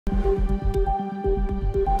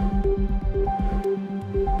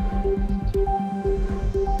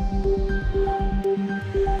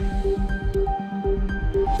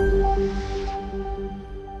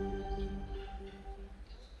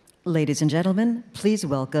Ladies and gentlemen, please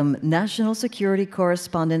welcome National Security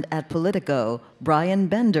Correspondent at Politico, Brian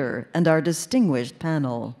Bender, and our distinguished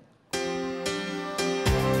panel.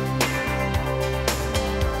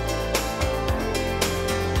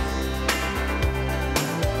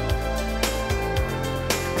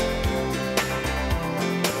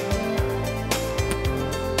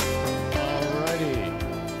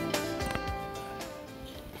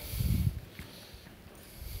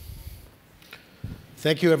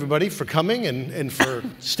 Thank you, everybody, for coming and for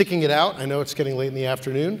sticking it out. I know it's getting late in the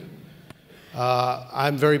afternoon.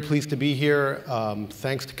 I'm very pleased to be here.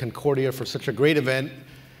 Thanks to Concordia for such a great event.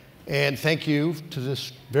 And thank you to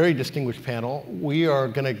this very distinguished panel. We are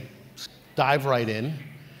going to dive right in.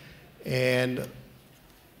 And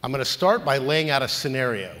I'm going to start by laying out a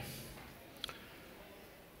scenario.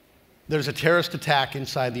 There's a terrorist attack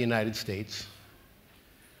inside the United States.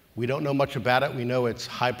 We don't know much about it. We know it's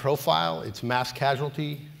high profile, it's mass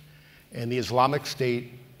casualty, and the Islamic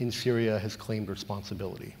State in Syria has claimed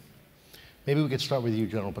responsibility. Maybe we could start with you,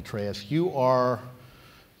 General Petraeus. You are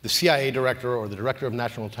the CIA director or the director of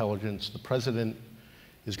national intelligence. The president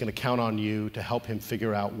is going to count on you to help him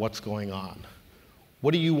figure out what's going on.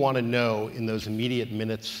 What do you want to know in those immediate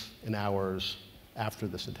minutes and hours after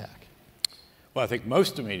this attack? Well, I think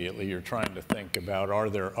most immediately you're trying to think about, are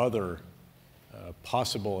there other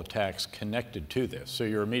possible attacks connected to this? So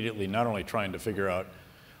you're immediately not only trying to figure out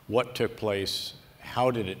what took place,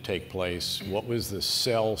 how did it take place, what was the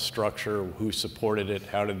cell structure, who supported it,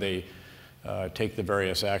 how did they take the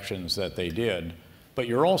various actions that they did, but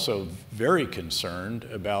you're also very concerned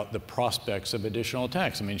about the prospects of additional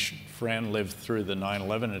attacks. I mean, Fran lived through the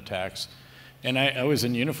 9/11 attacks, and I was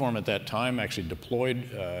in uniform at that time, actually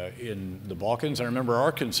deployed in the Balkans. I remember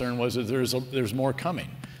our concern was that there's more coming.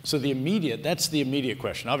 So that's the immediate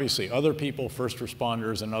question. Obviously, other people, first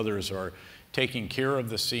responders and others, are taking care of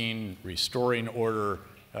the scene, restoring order,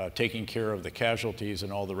 taking care of the casualties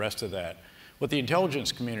and all the rest of that. What the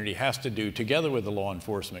intelligence community has to do, together with the law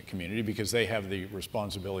enforcement community, because they have the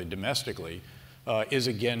responsibility domestically, is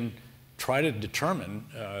again, try to determine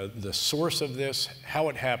the source of this, how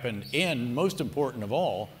it happened, and most important of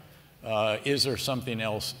all, is there something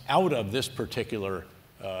else out of this particular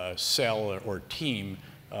cell or team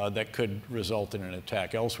that could result in an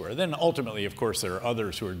attack elsewhere. Then ultimately, of course, there are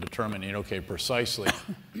others who are determining, okay, precisely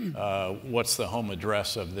what's the home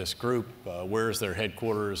address of this group, where's their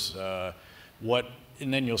headquarters,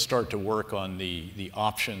 and then you'll start to work on the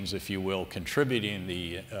options, if you will, contributing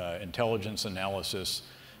the intelligence analysis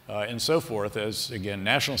and so forth, as, again,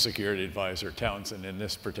 National Security Advisor Townsend in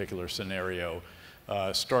this particular scenario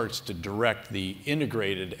starts to direct the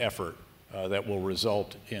integrated effort that will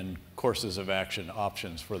result in courses of action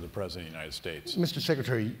options for the President of the United States. Mr.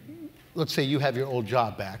 Secretary, let's say you have your old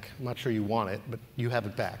job back. I'm not sure you want it, but you have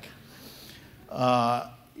it back.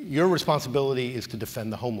 Your responsibility is to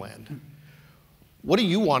defend the homeland. What do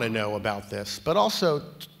you want to know about this? But also,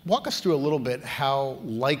 walk us through a little bit how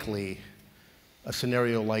likely a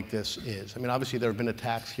scenario like this is. I mean, obviously, there have been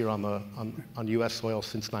attacks here on U.S. soil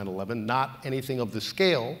since 9/11, not anything of the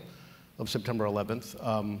scale of September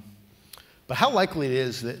 11th. But how likely it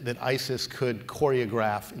is that ISIS could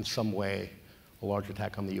choreograph in some way a large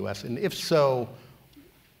attack on the U.S.? And if so,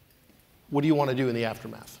 what do you want to do in the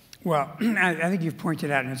aftermath? Well, I think you've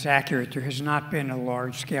pointed out, and it's accurate, there has not been a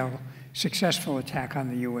large-scale successful attack on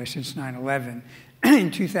the U.S. since 9/11.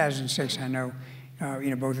 In 2006, I know,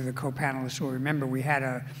 both of the co-panelists will remember, we had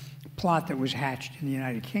a plot that was hatched in the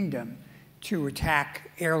United Kingdom to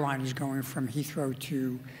attack airliners going from Heathrow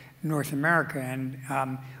to North America, and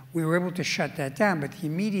we were able to shut that down, but the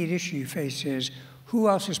immediate issue you face is who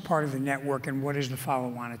else is part of the network and what is the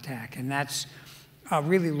follow-on attack? And that's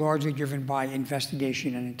really largely driven by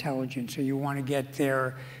investigation and intelligence. So you want to get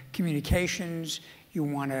their communications, you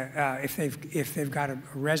want to, if they've got a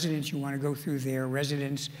residence, you want to go through their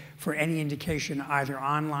residence for any indication either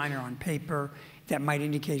online or on paper that might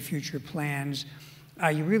indicate future plans.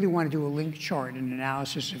 You really want to do a link chart and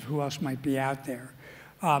analysis of who else might be out there.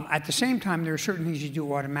 At the same time, there are certain things you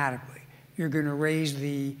do automatically. You're going to raise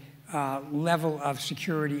the level of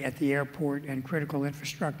security at the airport and critical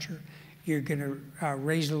infrastructure. You're going to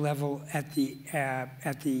raise the level at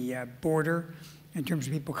the border in terms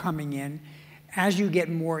of people coming in. As you get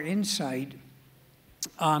more insight,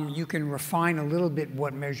 you can refine a little bit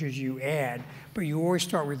what measures you add, but you always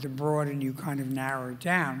start with the broad and you kind of narrow it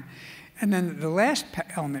down. And then the last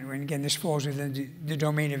element, and again, this falls within the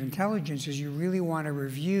domain of intelligence, is you really want to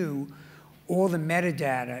review all the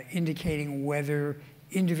metadata indicating whether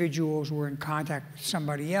individuals were in contact with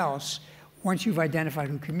somebody else once you've identified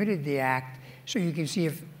who committed the act, so you can see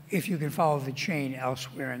if you can follow the chain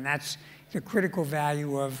elsewhere. And that's the critical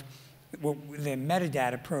value of the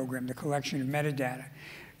metadata program, the collection of metadata.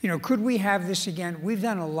 You know, could we have this again? We've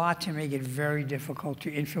done a lot to make it very difficult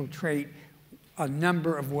to infiltrate a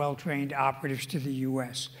number of well-trained operatives to the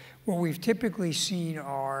US. What we've typically seen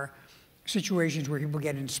are situations where people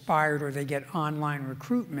get inspired or they get online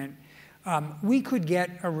recruitment. We could get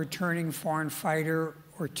a returning foreign fighter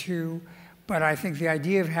or two, but I think the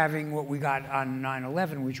idea of having what we got on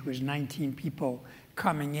 9/11, which was 19 people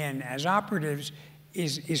coming in as operatives,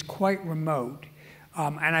 is quite remote.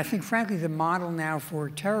 And I think, frankly, the model now for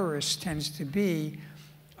terrorists tends to be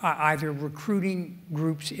either recruiting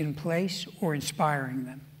groups in place or inspiring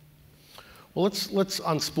them. Well, let's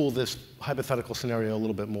unspool this hypothetical scenario a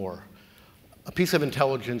little bit more. A piece of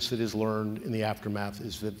intelligence that is learned in the aftermath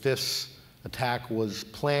is that this attack was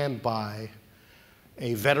planned by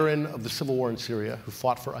a veteran of the civil war in Syria who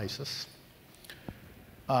fought for ISIS,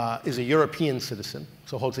 is a European citizen,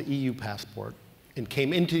 so holds an EU passport, and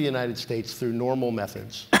came into the United States through normal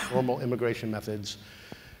methods, normal immigration methods,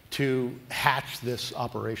 to hatch this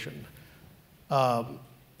operation.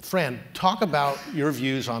 Fran, talk about your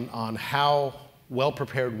views on how well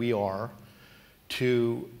prepared we are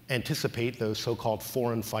to anticipate those so-called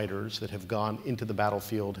foreign fighters that have gone into the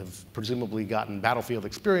battlefield, have presumably gotten battlefield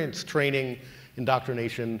experience, training,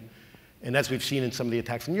 indoctrination, and as we've seen in some of the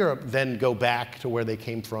attacks in Europe, then go back to where they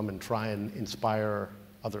came from and try and inspire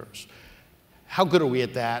others. How good are we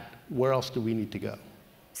at that? Where else do we need to go?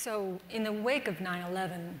 So in the wake of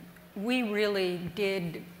 9/11, we really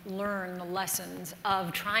did learn the lessons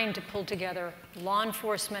of trying to pull together law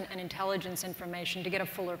enforcement and intelligence information to get a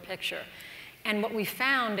fuller picture. And what we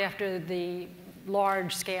found after the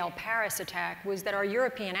large-scale Paris attack was that our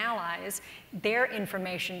European allies, their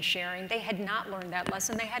information sharing, they had not learned that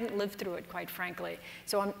lesson. They hadn't lived through it, quite frankly.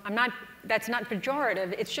 So that's not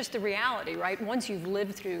pejorative. It's just the reality, right? Once you've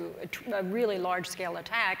lived through a really large-scale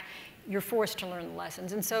attack, you're forced to learn the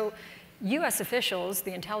lessons. And so US officials,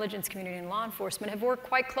 the intelligence community and law enforcement, have worked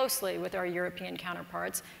quite closely with our European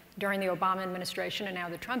counterparts during the Obama administration and now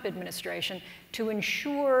the Trump administration to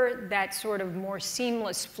ensure that sort of more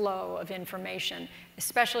seamless flow of information,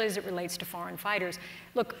 especially as it relates to foreign fighters.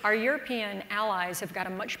 Look, our European allies have got a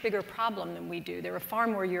much bigger problem than we do. There are far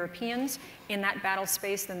more Europeans in that battle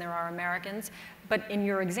space than there are Americans. But in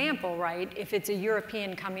your example, right, if it's a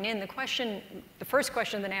European coming in, the first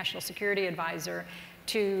question of the National Security Advisor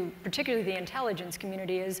to particularly the intelligence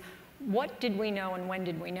community is, what did we know and when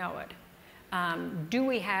did we know it? Do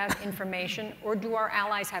we have information, or do our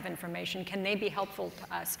allies have information? Can they be helpful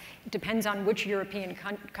to us? It depends on which European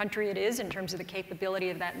country it is in terms of the capability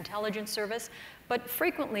of that intelligence service. But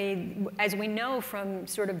frequently, as we know from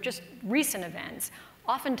sort of just recent events,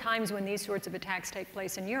 oftentimes when these sorts of attacks take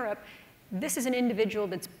place in Europe, this is an individual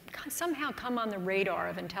that's somehow come on the radar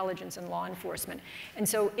of intelligence and law enforcement. And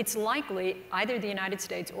so it's likely either the United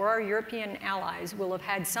States or our European allies will have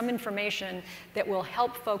had some information that will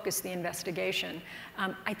help focus the investigation.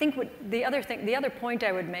 I think the other point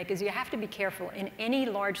I would make is you have to be careful in any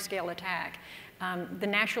large-scale attack. The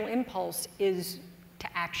natural impulse is to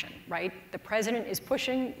action, right? The president is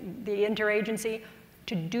pushing the interagency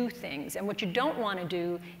to do things. And what you don't want to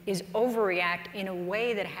do is overreact in a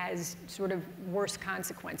way that has sort of worse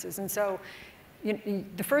consequences. And so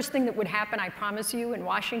the first thing that would happen, I promise you, in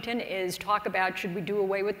Washington is talk about, should we do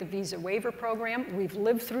away with the visa waiver program? We've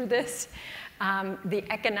lived through this. The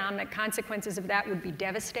economic consequences of that would be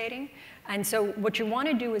devastating. And so what you want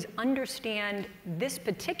to do is understand this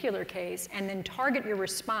particular case and then target your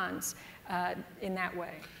response in that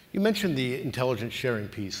way. You mentioned the intelligence sharing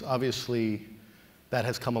piece. Obviously, that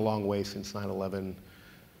has come a long way since 9/11,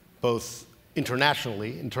 both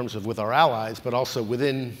internationally in terms of with our allies, but also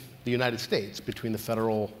within the United States, between the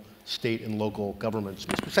federal, state, and local governments.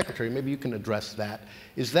 Mr. Secretary, maybe you can address that.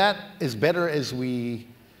 Is that as better as we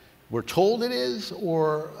were told it is,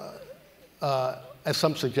 or as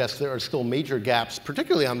some suggest, there are still major gaps,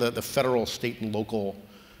 particularly on the federal, state, and local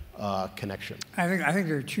connection? I think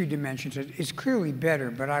there are two dimensions. It's clearly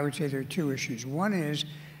better, but I would say there are two issues. One is,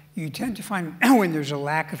 you tend to find when there's a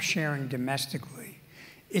lack of sharing domestically,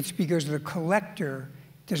 it's because the collector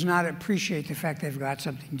does not appreciate the fact they've got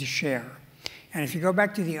something to share. And if you go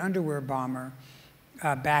back to the underwear bomber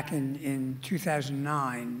back in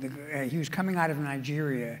 2009, he was coming out of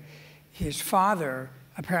Nigeria. His father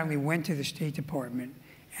apparently went to the State Department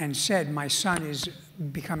and said, my son is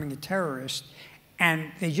becoming a terrorist,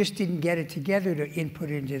 and they just didn't get it together to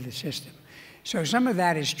input it into the system. So some of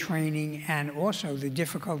that is training and also the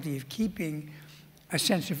difficulty of keeping a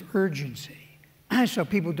sense of urgency so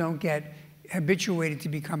people don't get habituated to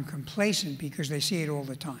become complacent because they see it all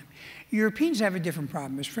the time. Europeans have a different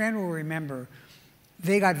problem. As Fran will remember,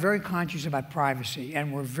 they got very conscious about privacy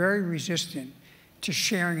and were very resistant to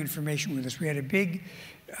sharing information with us. We had a big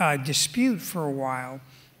dispute for a while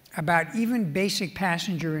about even basic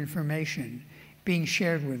passenger information being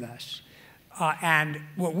shared with us. And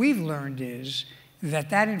what we've learned is that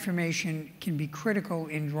that information can be critical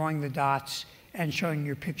in drawing the dots and showing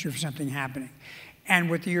you a picture of something happening. And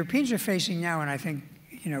what the Europeans are facing now, and I think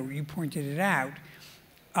you pointed it out,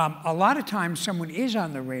 a lot of times someone is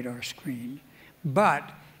on the radar screen,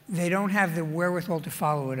 but they don't have the wherewithal to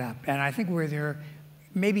follow it up. And I think where they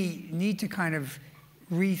maybe need to kind of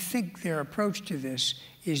rethink their approach to this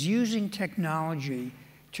is using technology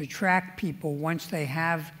to track people once they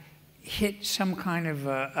have hit some kind of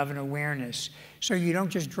an awareness. So you don't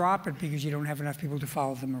just drop it because you don't have enough people to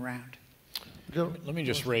follow them around. Let me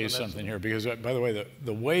just raise something here, because, by the way,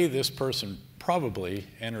 the way this person probably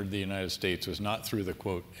entered the United States was not through the,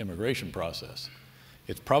 quote, immigration process.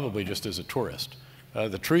 It's probably just as a tourist.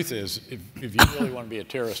 The truth is, if you really want to be a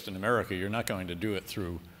terrorist in America, you're not going to do it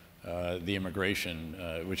through the immigration,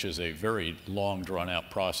 which is a very long, drawn-out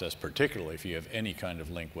process, particularly if you have any kind of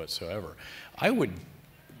link whatsoever. I would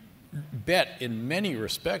bet in many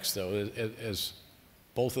respects, though, as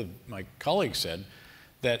both of my colleagues said,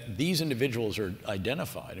 that these individuals are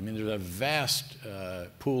identified. I mean, there's a vast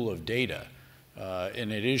pool of data,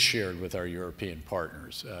 and it is shared with our European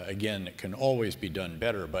partners. Again, it can always be done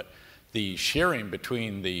better, but the sharing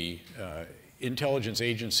between the intelligence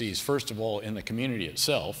agencies, first of all, in the community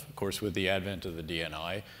itself, of course, with the advent of the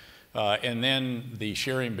DNI, and then the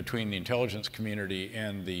sharing between the intelligence community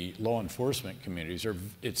and the law enforcement communities,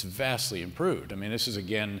 it's vastly improved. I mean, this is,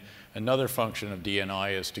 again, another function of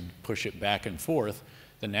DNI is to push it back and forth.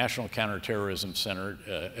 The National Counterterrorism Center,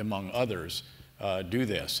 among others, do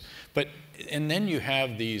this. And then you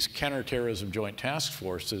have these counterterrorism joint task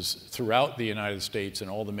forces throughout the United States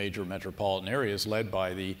and all the major metropolitan areas led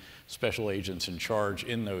by the special agents in charge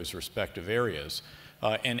in those respective areas.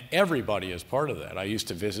 And everybody is part of that. I used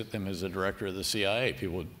to visit them as the director of the CIA.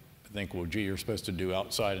 People would think, well, gee, you're supposed to do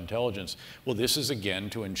outside intelligence. Well, this is,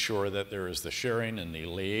 again, to ensure that there is the sharing and the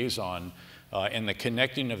liaison and the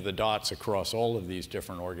connecting of the dots across all of these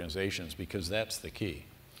different organizations, because that's the key.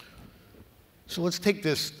 So let's take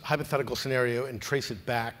this hypothetical scenario and trace it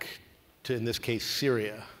back to, in this case,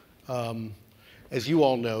 Syria. As you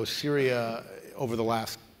all know, Syria, over the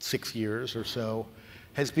last 6 years or so,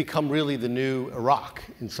 has become really the new Iraq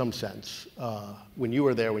in some sense. When you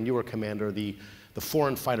were there, when you were commander, the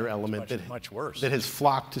foreign fighter element much worse. that has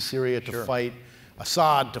flocked to Syria to fight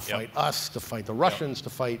Assad, to fight us, to fight the Russians, to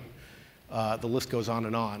fight, the list goes on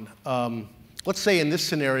and on. Let's say in this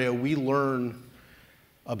scenario, we learn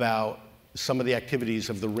about some of the activities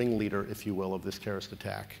of the ringleader, if you will, of this terrorist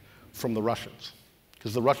attack from the Russians.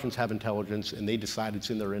 Because the Russians have intelligence and they decide it's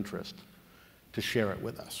in their interest to share it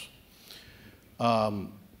with us.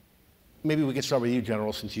 Maybe we could start with you,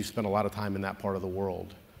 General, since you spent a lot of time in that part of the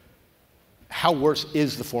world. How worse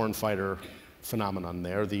is the foreign fighter phenomenon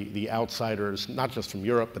there? The outsiders, not just from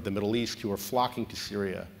Europe, but the Middle East, who are flocking to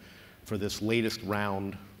Syria for this latest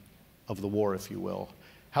round of the war, if you will.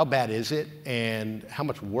 How bad is it, and how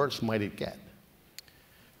much worse might it get?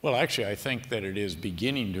 Well, actually, I think that it is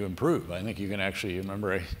beginning to improve. I think you can actually,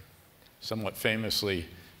 remember I somewhat famously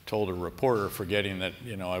told a reporter, forgetting that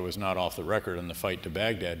I was not off the record in the fight to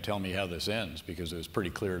Baghdad, tell me how this ends, because it was pretty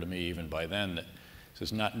clear to me even by then that this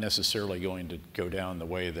is not necessarily going to go down the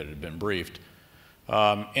way that it had been briefed.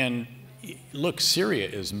 And look, Syria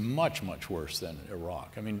is much, much worse than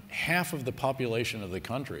Iraq. I mean, half of the population of the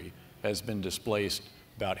country has been displaced,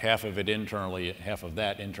 about half of it internally, half of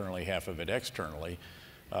that internally, half of it externally.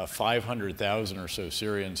 500,000 or so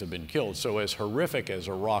Syrians have been killed. So as horrific as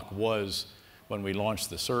Iraq was when we launched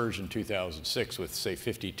the surge in 2006 with, say,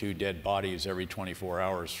 52 dead bodies every 24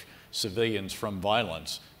 hours, civilians from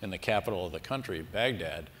violence in the capital of the country,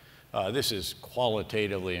 Baghdad, this is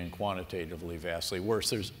qualitatively and quantitatively vastly worse.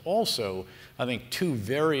 There's also, I think, two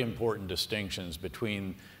very important distinctions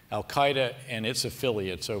between Al-Qaeda and its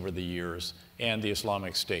affiliates over the years and the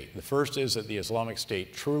Islamic State. The first is that the Islamic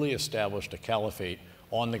State truly established a caliphate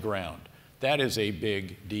on the ground. That is a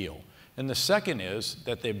big deal. And the second is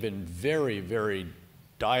that they've been very, very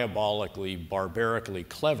diabolically, barbarically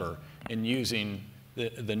clever in using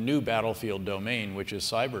the new battlefield domain, which is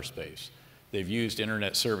cyberspace. They've used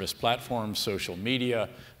internet service platforms, social media,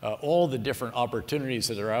 all the different opportunities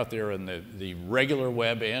that are out there in the regular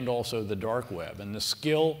web and also the dark web. And the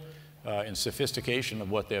skill and sophistication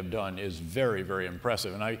of what they've done is very, very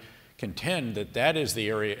impressive. And I contend that that is the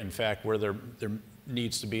area, in fact, where they're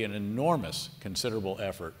needs to be an enormous, considerable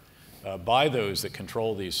effort by those that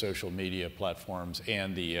control these social media platforms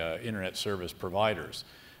and the internet service providers.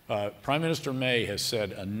 Prime Minister May has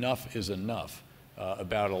said enough is enough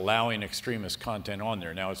about allowing extremist content on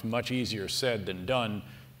there. Now, it's much easier said than done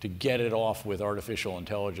to get it off with artificial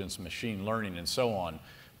intelligence, machine learning, and so on,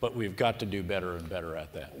 but we've got to do better and better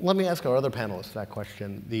at that. Let me ask our other panelists that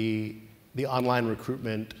question. The online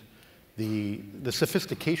recruitment, the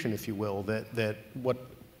sophistication, if you will, that what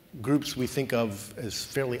groups we think of as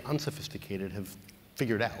fairly unsophisticated have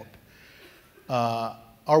figured out.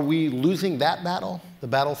 Are we losing that battle, the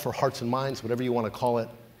battle for hearts and minds, whatever you want to call it,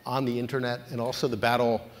 on the internet, and also the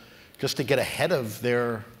battle just to get ahead of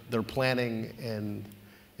their planning and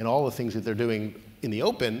all the things that they're doing in the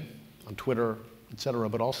open, on Twitter, et cetera,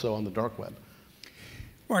 but also on the dark web?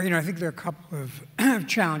 Well, you know, I think there are a couple of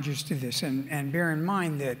challenges to this, and bear in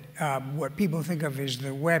mind that what people think of as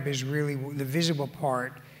the web is really, the visible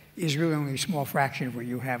part is really only a small fraction of what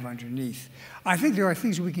you have underneath. I think there are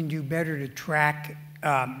things we can do better to track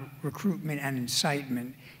recruitment and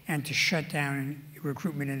incitement and to shut down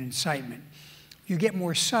recruitment and incitement. You get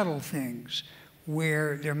more subtle things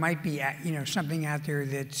where there might be, you know, something out there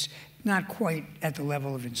that's not quite at the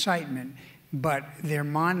level of incitement, but they're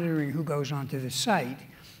monitoring who goes onto the site,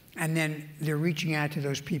 and then they're reaching out to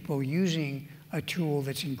those people using a tool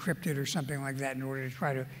that's encrypted or something like that in order to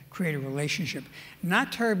try to create a relationship.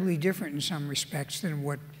 Not terribly different in some respects than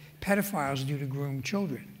what pedophiles do to groom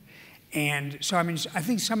children. And so, I mean, I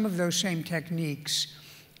think some of those same techniques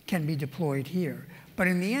can be deployed here. But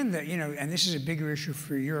in the end, you know, and this is a bigger issue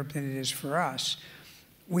for Europe than it is for us,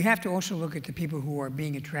 we have to also look at the people who are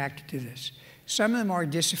being attracted to this. Some of them are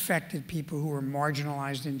disaffected people who are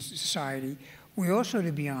marginalized in society. We also,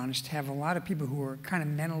 to be honest, have a lot of people who are kind of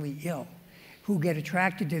mentally ill, who get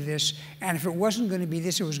attracted to this, and if it wasn't going to be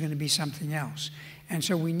this, it was going to be something else. And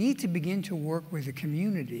so we need to begin to work with the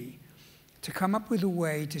community to come up with a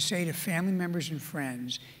way to say to family members and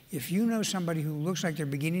friends, if you know somebody who looks like they're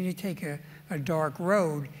beginning to take a dark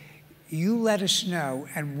road, you let us know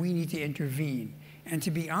and we need to intervene. And to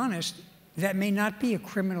be honest, that may not be a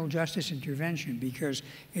criminal justice intervention, because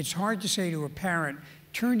it's hard to say to a parent,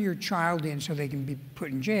 turn your child in so they can be put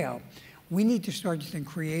in jail. We need to start to think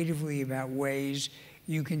creatively about ways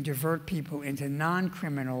you can divert people into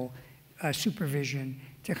non-criminal supervision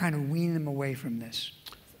to kind of wean them away from this.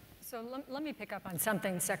 So let me pick up on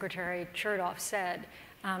something Secretary Chertoff said.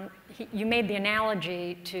 You made the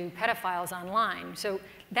analogy to pedophiles online. So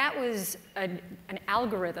that was an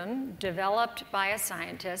algorithm developed by a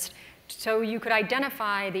scientist so you could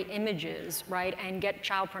identify the images, right, and get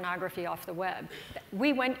child pornography off the web.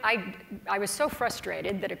 I was so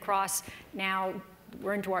frustrated that across now,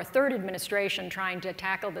 we're into our third administration trying to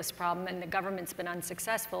tackle this problem, and the government's been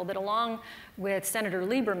unsuccessful, that along with Senator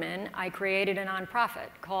Lieberman, I created a nonprofit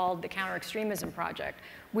called the Counter-Extremism Project.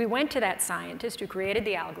 We went to that scientist who created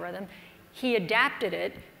the algorithm. He adapted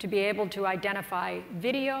it to be able to identify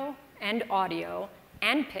video and audio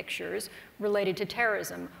and pictures related to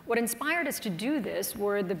terrorism. What inspired us to do this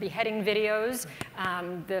were the beheading videos,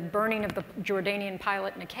 the burning of the Jordanian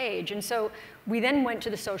pilot in a cage. And so we then went to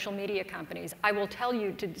the social media companies. I will tell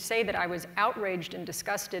you, to say that I was outraged and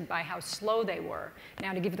disgusted by how slow they were.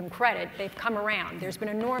 Now, to give them credit, they've come around. There's been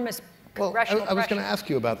enormous congressional pressure. I was going to ask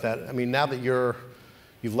you about that. I mean, now that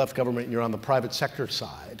you've left government and you're on the private sector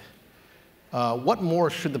side, what more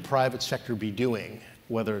should the private sector be doing,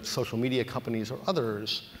 whether it's social media companies or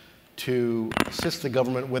others, to assist the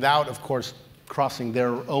government without, of course, crossing their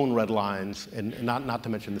own red lines, and not to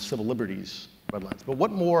mention the civil liberties red lines? But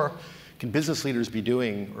what more can business leaders be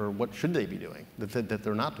doing, or what should they be doing that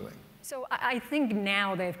they're not doing? So I think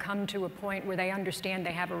now they've come to a point where they understand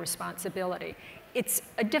they have a responsibility. It's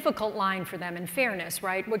a difficult line for them, in fairness,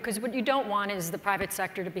 right? Because what you don't want is the private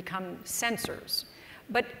sector to become censors.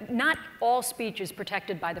 But not all speech is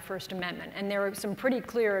protected by the First Amendment. And there are some pretty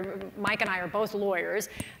clear, Mike and I are both lawyers,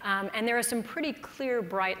 and there are some pretty clear,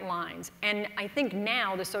 bright lines. And I think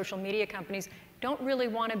now the social media companies don't really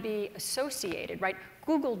want to be associated, right?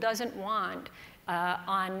 Google doesn't want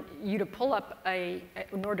on you to pull up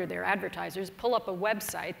nor do their advertisers, pull up a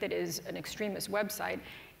website that is an extremist website,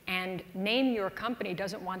 and name your company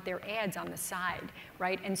doesn't want their ads on the side,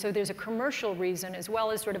 right? And so there's a commercial reason as well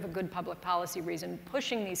as sort of a good public policy reason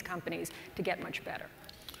pushing these companies to get much better.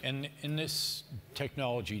 And this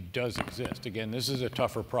technology does exist. Again, this is a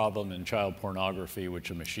tougher problem than child pornography, which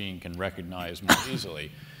a machine can recognize more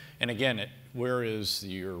easily. And again, where is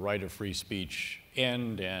your right of free speech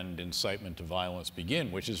end and incitement to violence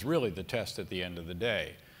begin, which is really the test at the end of the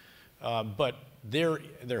day. But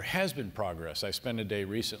there has been progress. I spent a day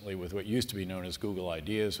recently with what used to be known as Google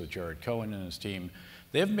Ideas with Jared Cohen and his team.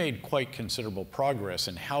 They've made quite considerable progress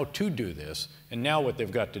in how to do this, and now what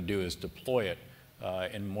they've got to do is deploy it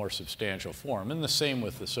in more substantial form, and the same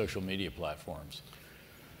with the social media platforms.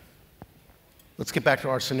 Let's get back to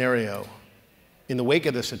our scenario. In the wake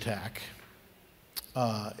of this attack,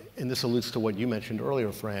 and this alludes to what you mentioned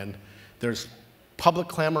earlier, Fran, there's public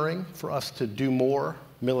clamoring for us to do more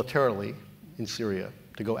militarily in Syria,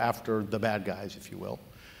 to go after the bad guys, if you will.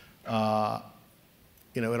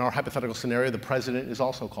 In our hypothetical scenario, the president is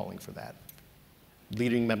also calling for that.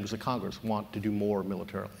 Leading members of Congress want to do more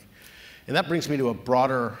militarily. And that brings me to a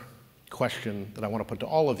broader question that I want to put to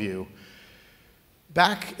all of you.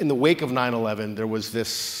 Back in the wake of 9/11, there was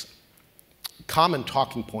this common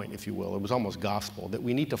talking point, if you will, it was almost gospel, that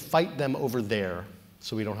we need to fight them over there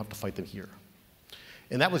so we don't have to fight them here.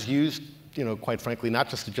 And that was used, quite frankly, not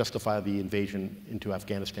just to justify the invasion into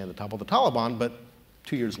Afghanistan to topple the Taliban, but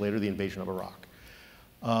 2 years later, the invasion of Iraq.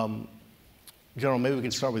 General, maybe we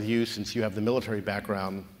can start with you since you have the military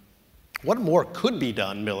background. What more could be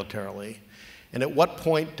done militarily? And at what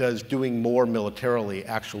point does doing more militarily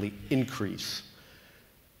actually increase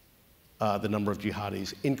the number of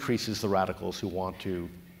jihadis, increases the radicals who want to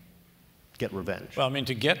get revenge? Well,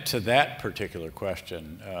 to get to that particular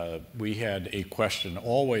question, we had a question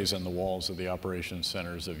always on the walls of the operations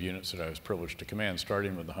centers of units that I was privileged to command,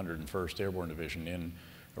 starting with the 101st Airborne Division in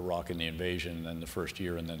Iraq in the invasion, then the first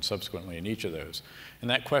year, and then subsequently in each of those. And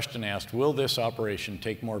that question asked, will this operation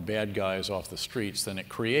take more bad guys off the streets than it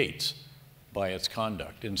creates by its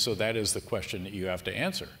conduct? And so that is the question that you have to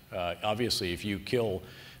answer. Obviously, if you kill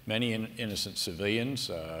many innocent civilians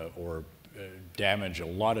or damage a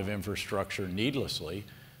lot of infrastructure needlessly,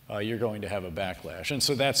 you're going to have a backlash. And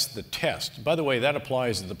so that's the test. By the way, that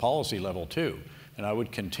applies at the policy level too. And I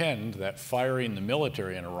would contend that firing the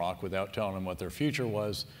military in Iraq without telling them what their future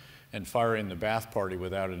was and firing the Ba'ath Party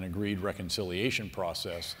without an agreed reconciliation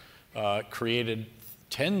process created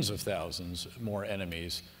tens of thousands more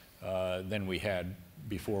enemies than we had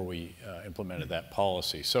before we implemented that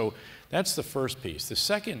policy. So that's the first piece. The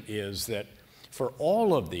second is that for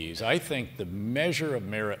all of these, I think the measure of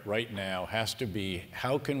merit right now has to be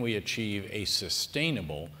how can we achieve a sustained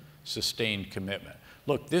commitment.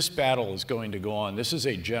 Look, this battle is going to go on. This is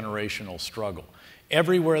a generational struggle.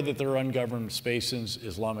 Everywhere that there are ungoverned spaces,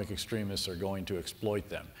 Islamic extremists are going to exploit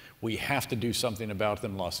them. We have to do something about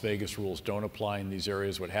them. Las Vegas rules don't apply in these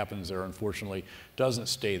areas. What happens there, unfortunately, doesn't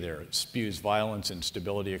stay there. It spews violence,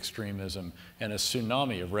 instability, extremism, and a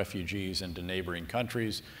tsunami of refugees into neighboring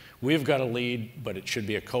countries. We've got to lead, but it should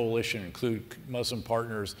be a coalition, include Muslim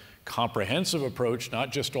partners, comprehensive approach,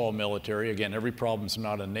 not just all military. Again, every problem's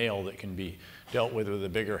not a nail that can be dealt with a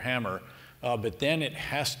bigger hammer, but then it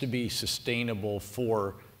has to be sustainable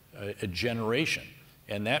for a generation.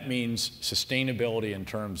 And that means sustainability in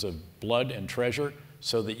terms of blood and treasure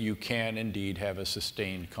so that you can indeed have a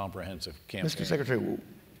sustained, comprehensive campaign. Mr. Secretary,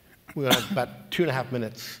 we have about 2.5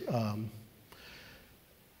 minutes.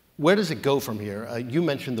 Where does it go from here? You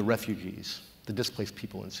mentioned the refugees, the displaced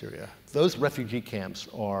people in Syria. Those refugee camps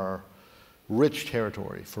are rich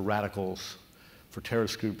territory for radicals, for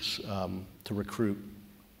terrorist groups to recruit.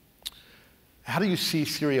 How do you see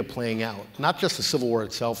Syria playing out? Not just the civil war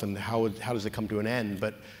itself and how does it come to an end,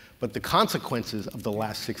 but the consequences of the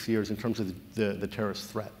last 6 years in terms of the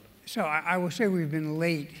terrorist threat. So I will say we've been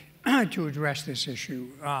late to address this issue.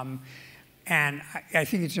 And I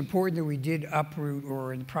think it's important that we did uproot or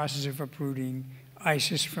are in the process of uprooting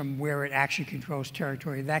ISIS from where it actually controls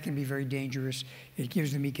territory. That can be very dangerous. It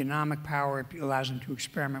gives them economic power. It allows them to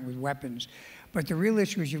experiment with weapons. But the real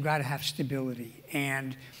issue is you've got to have stability.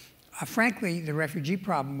 And frankly, the refugee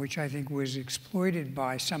problem, which I think was exploited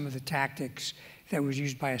by some of the tactics that was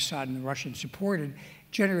used by Assad and the Russians supported,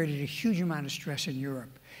 generated a huge amount of stress in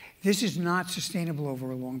Europe. This is not sustainable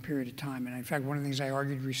over a long period of time. And in fact, one of the things I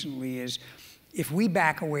argued recently is if we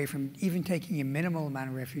back away from even taking a minimal amount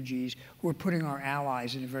of refugees, we're putting our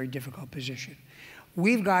allies in a very difficult position.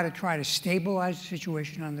 We've got to try to stabilize the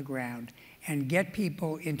situation on the ground and get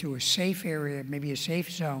people into a safe area, maybe a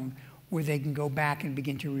safe zone, where they can go back and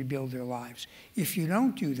begin to rebuild their lives. If you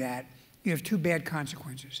don't do that, you have two bad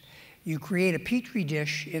consequences. You create a petri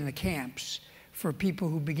dish in the camps for people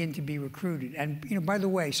who begin to be recruited. And by the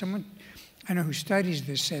way, someone I know who studies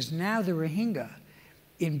this says now the Rohingya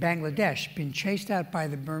in Bangladesh been chased out by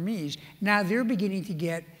the Burmese. Now they're beginning to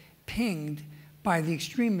get pinged by the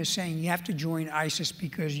extremists saying you have to join ISIS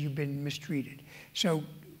because you've been mistreated. So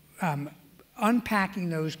unpacking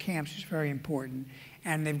those camps is very important,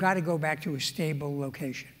 and they've got to go back to a stable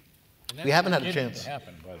location. We haven't had a beginning chance. to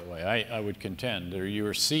happen, by the way. I would contend you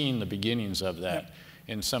are seeing the beginnings of that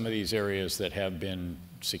in some of these areas that have been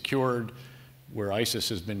secured, where ISIS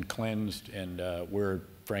has been cleansed, and where,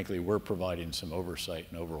 frankly, we're providing some oversight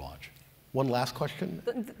and overwatch. One last question.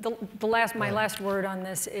 My last word on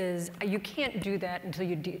this is you can't do that until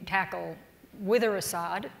you tackle with or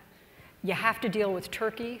Assad. You have to deal with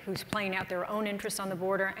Turkey, who's playing out their own interests on the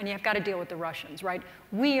border, and you've got to deal with the Russians, right?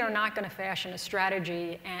 We are not going to fashion a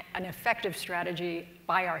strategy, an effective strategy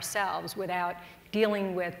by ourselves without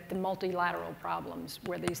dealing with the multilateral problems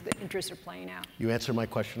where the interests are playing out. You answered my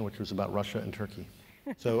question, which was about Russia and Turkey.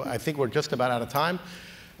 So I think we're just about out of time.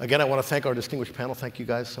 Again, I want to thank our distinguished panel. Thank you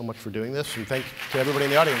guys so much for doing this, and thanks to everybody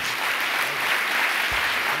in the audience.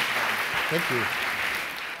 Thank you.